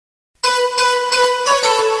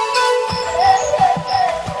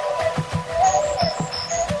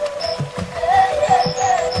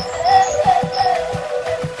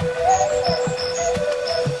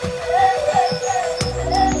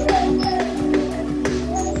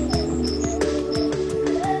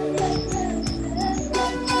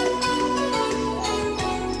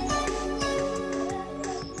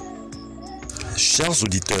Chers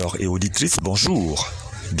auditeurs et auditrices, bonjour.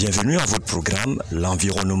 Bienvenue à votre programme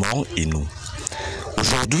L'environnement et nous.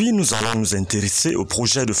 Aujourd'hui, nous allons nous intéresser au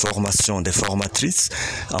projet de formation des formatrices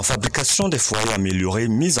en fabrication des foyers améliorés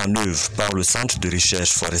mis en œuvre par le Centre de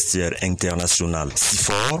recherche forestière international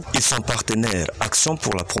CIFOR et son partenaire Action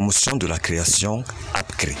pour la promotion de la création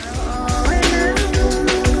afin.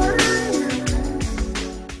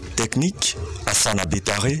 Technique,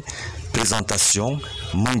 Betaré, présentation,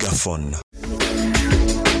 Mungaphone.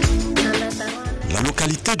 La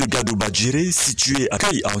localité de Gado-Badzéré, située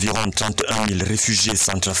accueille environ 31 000 réfugiés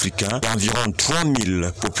centrafricains et environ 3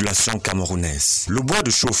 000 populations camerounaises. Le bois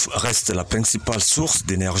de chauffe reste la principale source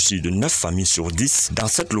d'énergie de 9 familles sur 10 dans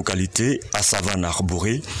cette localité à savane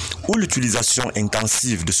arborée, où l'utilisation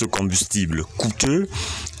intensive de ce combustible coûteux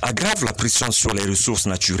aggrave la pression sur les ressources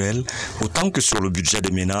naturelles autant que sur le budget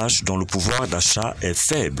des ménages dont le pouvoir d'achat est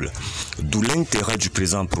faible, d'où l'intérêt du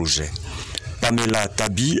présent projet. Pamela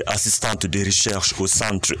Tabi, assistante de recherche au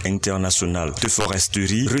Centre international de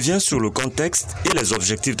foresterie, revient sur le contexte et les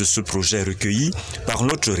objectifs de ce projet recueillis par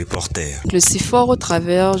notre reporter. Le CIFOR, au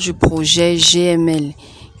travers du projet GML,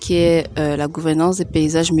 qui est la gouvernance des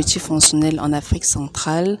paysages multifonctionnels en Afrique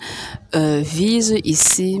centrale, vise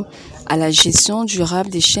ici à la gestion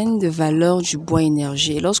durable des chaînes de valeur du bois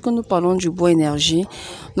énergie. Et lorsque nous parlons du bois énergie,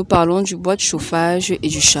 nous parlons du bois de chauffage et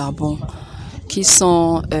du charbon, qui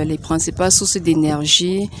sont les principales sources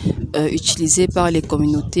d'énergie utilisées par les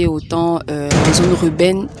communautés, autant en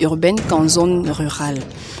zone urbaine qu'en zone rurale.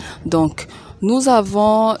 Donc, nous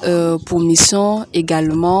avons pour mission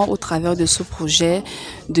également, au travers de ce projet,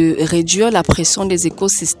 de réduire la pression des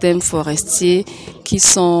écosystèmes forestiers qui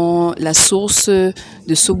sont la source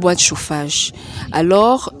de ce bois de chauffage.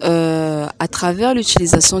 Alors, à travers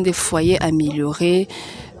l'utilisation des foyers améliorés,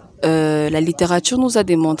 la littérature nous a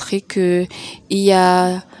démontré qu'il y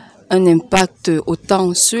a un impact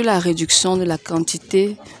autant sur la réduction de la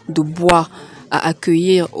quantité de bois à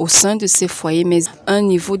accueillir au sein de ces foyers, mais un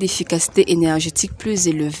niveau d'efficacité énergétique plus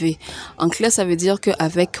élevé. En clair, ça veut dire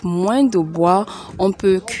qu'avec moins de bois, on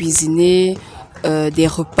peut cuisiner des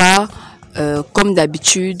repas comme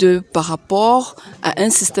d'habitude par rapport à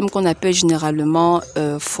un système qu'on appelle généralement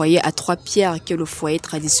foyer à 3 pierres, qui est le foyer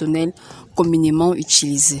traditionnel communément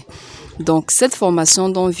utilisé. Donc cette formation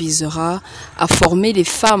donc visera à former les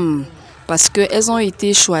femmes, parce qu'elles ont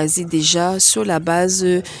été choisies déjà sur la base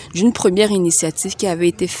d'une première initiative qui avait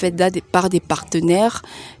été faite par des partenaires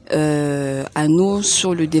à nous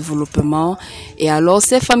sur le développement. Et alors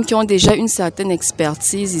ces femmes qui ont déjà une certaine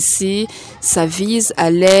expertise ici, ça vise à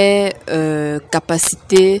les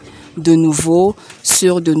capaciter de nouveau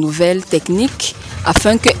sur de nouvelles techniques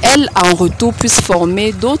afin qu'elles en retour puissent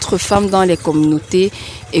former d'autres femmes dans les communautés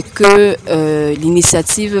et que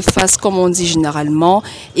l'initiative fasse, comme on dit généralement,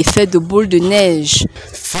 effet de boule de neige.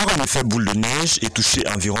 Faire un effet boule de neige et toucher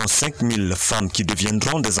environ 5000 femmes qui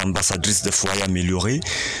deviendront des ambassadrices des foyers améliorés,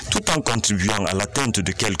 tout en contribuant à l'atteinte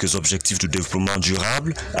de quelques objectifs de développement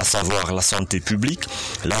durable, à savoir la santé publique,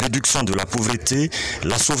 la réduction de la pauvreté,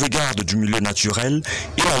 la sauvegarde du milieu naturel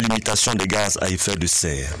et la limitation des gaz à effet de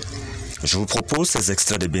serre. Je vous propose ces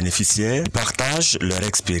extraits des bénéficiaires qui partagent leur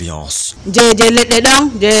expérience. De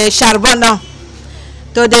charbon,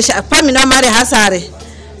 pas mi mari hasare.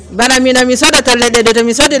 Bana mi soda to ledde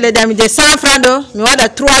mi soda ledde mi de 100 francs do mi wada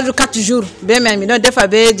 3 jours 4 jours be mi don defa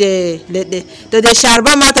be de ledde to de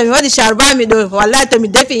charbon ma to mi wadi charbon mi do wallahi to mi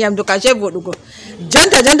defi yam do kache bodugo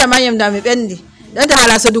jonta ma yam da mi bendi jonta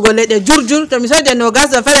hala so dugo ledde jour to mi soda no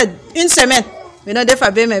gas do fere une semaine mi don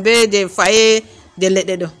defa be de foyer de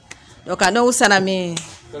ledde do. Donc,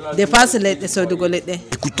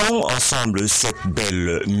 écoutons ensemble cette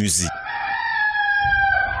belle musique.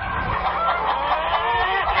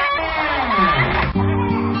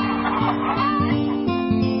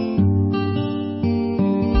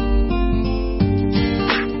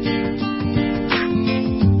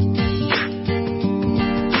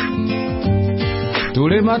 Tous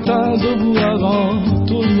les matins debout avant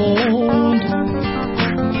tout le monde,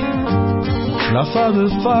 la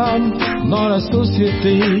femme dans la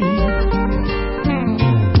société.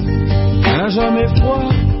 Elle n'a jamais froid,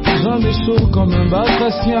 jamais chaud comme un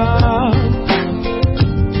batracien.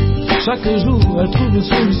 Chaque jour, elle trouve une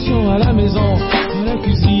solution à la maison, à la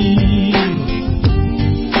cuisine.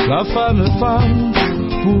 La femme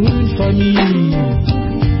pour une famille.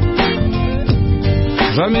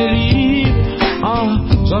 Jamais libre,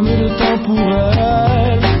 jamais de temps pour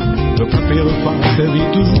elle. Le café repas servi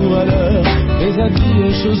toujours à l'heure, les habits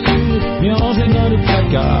et chaussures bien rangés dans le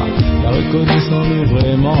placard. La reconnaissance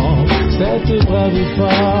vraiment cette brave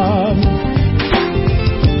femme.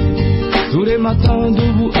 Tous les matins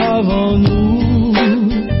debout avant nous,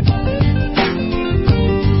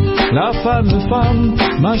 La femme,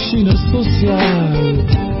 machine sociale.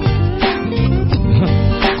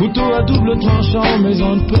 Couteau à double tranchant, mais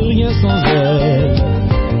on ne peut rien sans elle.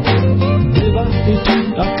 Débat,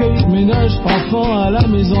 études, accueil, ménage, enfants à la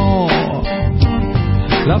maison.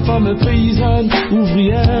 La femme paysanne,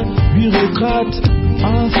 ouvrière, bureaucrate,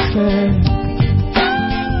 affaire.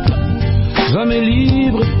 Jamais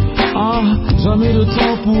libre, jamais de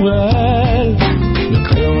temps pour elle. Le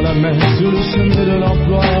crayon la main sur le chemin de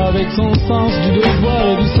l'emploi, avec son sens du devoir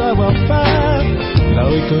et du savoir-faire. La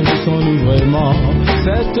reconnaissons-nous vraiment,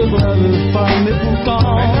 cette brave femme, et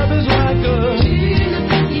pourtant elle a besoin que tu ne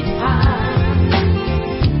t'oublies pas,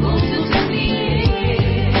 pour tout oublier.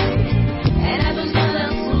 Elle a besoin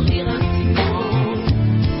d'un sourire, un petit mot,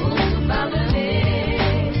 pour tout pardonner.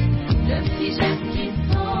 Le petit geste qui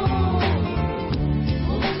tombe,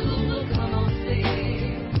 pour tout recommencer.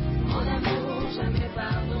 En amour, jamais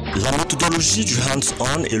pardon. La méthodologie du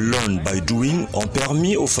hands-on et learn by doing ont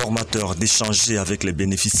permis aux formateurs d'échanger avec les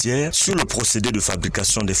bénéficiaires sur le procédé de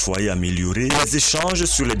fabrication des foyers améliorés et les échanges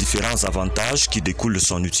sur les différents avantages qui découlent de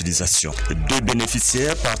son utilisation. Deux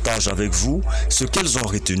bénéficiaires partagent avec vous ce qu'elles ont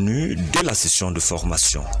retenu de la session de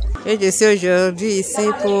formation. Et je suis aujourd'hui ici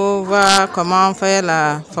pour voir comment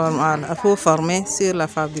faire pour former sur la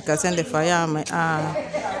fabrication des foyers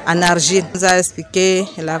en argile. On nous a expliqué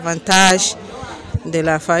l'avantage de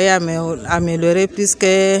la foyer améliorée puisque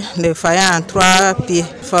le foyer en 3 pieds.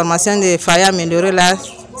 Formation des foyers améliorés là,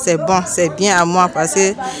 c'est bon, c'est bien à moi parce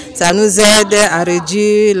que ça nous aide à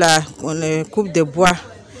réduire la coupe de bois.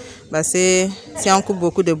 Parce que si on coupe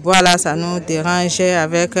beaucoup de bois là, ça nous dérange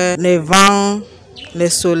avec les vents, le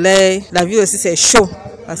soleil. La vie aussi c'est chaud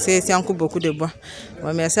parce que si on coupe beaucoup de bois.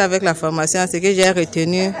 Bon, merci avec la formation, ce que j'ai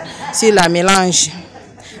retenu sur la mélange.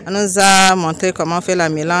 On nous a montré comment faire la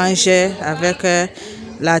mélange avec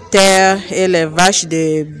la terre et les vaches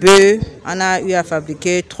de bœufs. On a eu à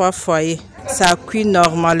fabriquer 3 foyers. Ça cuit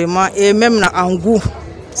normalement et même en goût,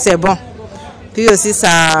 c'est bon. Puis aussi,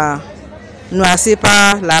 ça noircit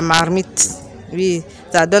pas la marmite. Oui,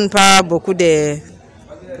 ça donne pas beaucoup de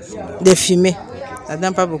fumée. Ça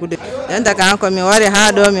donne pas beaucoup de. Quand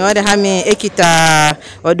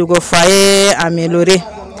foyer amélioré.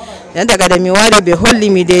 Daga mi wari be holli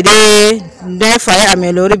mi dede den foyer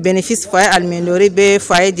amélioré bénéfice foyer amélioré be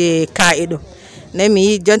foyer de kaido ne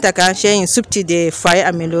mi jonta kan shen subti de foyer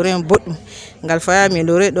amélioré boddum ngal foyer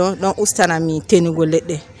amélioré don ustana mi tenugo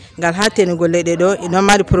ledde ngal ha tenugo ledde do ino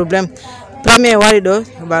mari problème premier wari do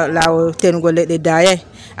la tenugo ledde daye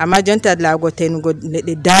amma jonta la go tenugo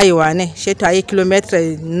ledde daye wane sheto ay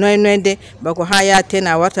kilomètre noy bako ha ya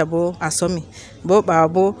tena warta bo asomi bo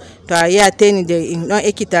babo to ya teni de non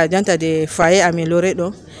ekita jonta de foyer amélioré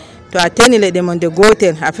do to ateni le de monde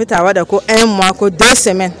gotel afita wada ko 1 mois ko 2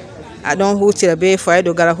 semaines a don hutira be foyer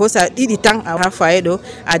do gara hosa didi tan a foyer do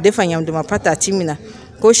a defa nyamdu ma pata timina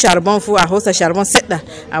ko charbon fu a hosa charbon sedda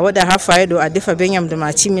a wada ha foyer do a defa be nyamdu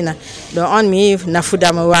ma timina don on mi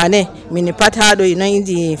nafuda ma wane mini pat ha do ino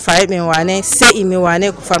indi foyer me wane sei mi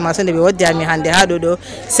wane ko formation de be wadda mi hande ha do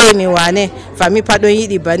sei mi wane fami pat do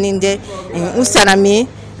yidi baninde usana mi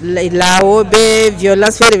lawo be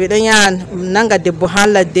violence fere be don yan nanga debbo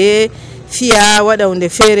hala de fiya wada hunde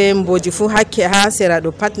fere mboji fu hakke ha sera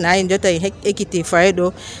do pat na yin jota ekiti foyer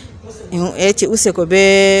do eti useko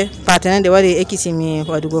be partenaire de wari ekiti mi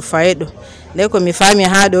wadugo foyer do le ko mi fami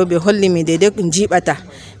ha do be holli mi dede njibata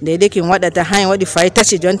dede kin wadata han wadi foyer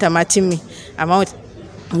tachi jonta matimi amma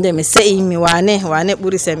nde mi sei mi wane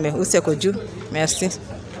buri sembe useko ju merci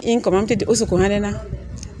in komamte de useko hanena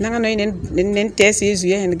nanga no nen tesi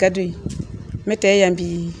zuye hen gadui mete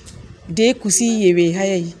yambi de kusi yewe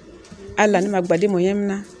hayi alla ni magbade mo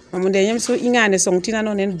yemna mamunde yem so ingane songtina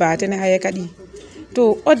no nen batene haye kadi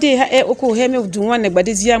to ode ha e oko heme dunwan ne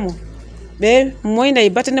gbade ziamo be moyna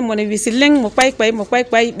ibatene mo ne wisileng mo pay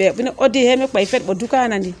be bine ode heme pay fet bo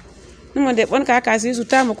dukana ndi no de bon ka kasi su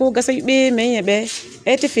tamo ko gasa be menye be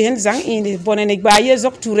e te fi hen zang inde bonene gbaye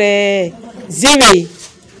zok toure zewe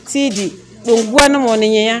sidi don gwa no mo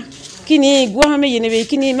nyenya kini gwa me yene be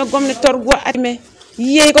kini me gomne tor gwa atme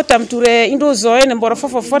ye ko tam toure indo zoye ne mboro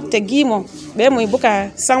fofo fotte gimo be mo ibuka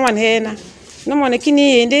sanwan hena no mo ne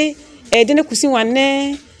kini yende e dene kusi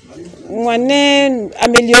wane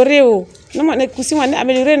amélioré o no mo ne kusi wane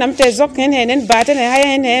amélioré nam te zok hen batene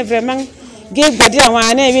hayen vraiment ge gbadi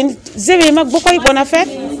awane win zewe mak bokoy bona fet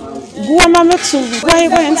guwa ma mek su guwa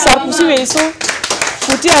ko hen sar kusi we so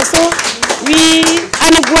futi aso wi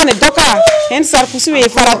ana guwa ne doka hen sar kusi we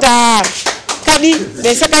farata kadi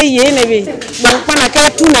be saka yene be bon pana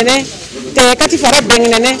ka tunene te kati fara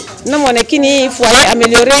bengne no mo ne kini foyer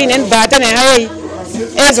amélioré nen batane hay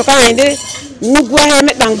e zo ka wende nugwa he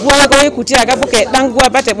met dangwa go ekuti aga buke dangwa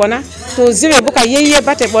bate bona to zibe buka yeye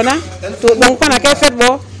bate bona to donc pana ke fet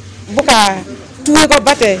bo buka tuwe go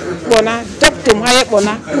bate bona doktum haye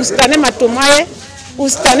bona ustane matum haye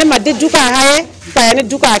ustane madde duka haye tayane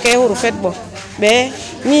duka ke huru fet bo be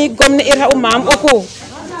ni gomne irha umam oko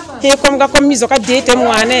he kom ga kom mizo ka dete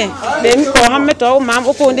mwane be mi ko hamme to umam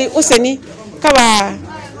oko ndi useni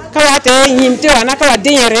kawa te yimte wana kawa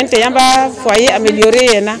denye rente yamba foyer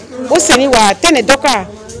améliorés na useni wa tene doka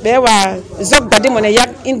be wa zok badi mona yak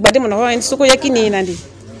in badi mona ho en suko yakini nandi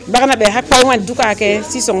bagana be hakpa wan duka ke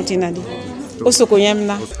si sonti nandi usoko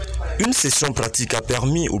yemna. Une session pratique a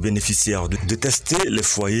permis aux bénéficiaires de tester les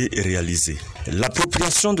foyers et réaliser.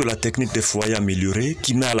 L'appropriation de la technique des foyers améliorés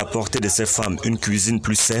qui met à la portée de ces femmes une cuisine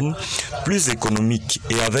plus saine, plus économique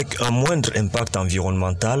et avec un moindre impact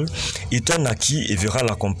environnemental est un acquis et verra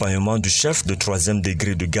l'accompagnement du chef de 3e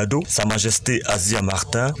degré de Gado, Sa Majesté Asia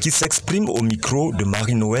Martin, qui s'exprime au micro de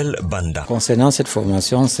Marie-Noël Banda. Concernant cette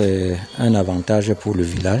formation, c'est un avantage pour le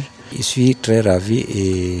village. Je suis très ravi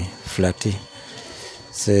et flatté.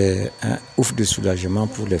 C'est un ouf de soulagement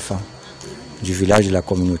pour les femmes du village de la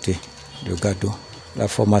communauté de Gado. La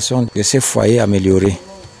formation de ces foyers améliorés,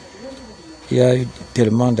 il y a eu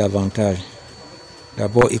tellement d'avantages.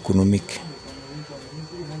 D'abord économiques.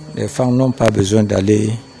 Les femmes n'ont pas besoin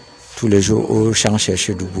d'aller tous les jours au champ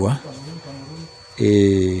chercher du bois.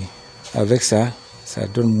 Et avec ça, ça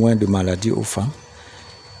donne moins de maladies aux femmes.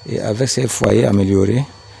 Et avec ces foyers améliorés,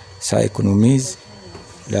 ça économise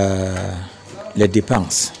les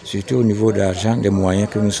dépenses, surtout au niveau de l'argent, des moyens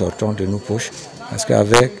que nous sortons de nos poches. Parce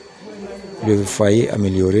qu'avec le foyer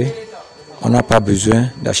amélioré, on n'a pas besoin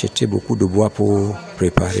d'acheter beaucoup de bois pour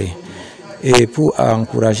préparer. Et pour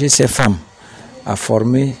encourager ces femmes à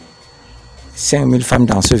former 5000 femmes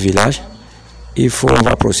dans ce village, on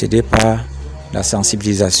va procéder par la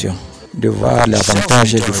sensibilisation, de voir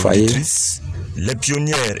l'avantage du foyer. Les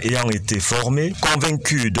pionnières ayant été formées,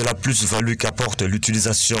 convaincues de la plus-value qu'apporte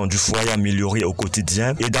l'utilisation du foyer amélioré au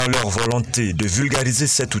quotidien et dans leur volonté de vulgariser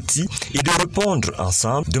cet outil et de répondre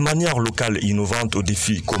ensemble de manière locale et innovante aux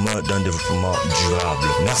défis communs d'un développement durable.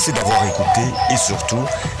 Merci d'avoir écouté et surtout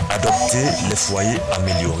adopté les foyers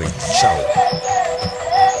améliorés. Ciao.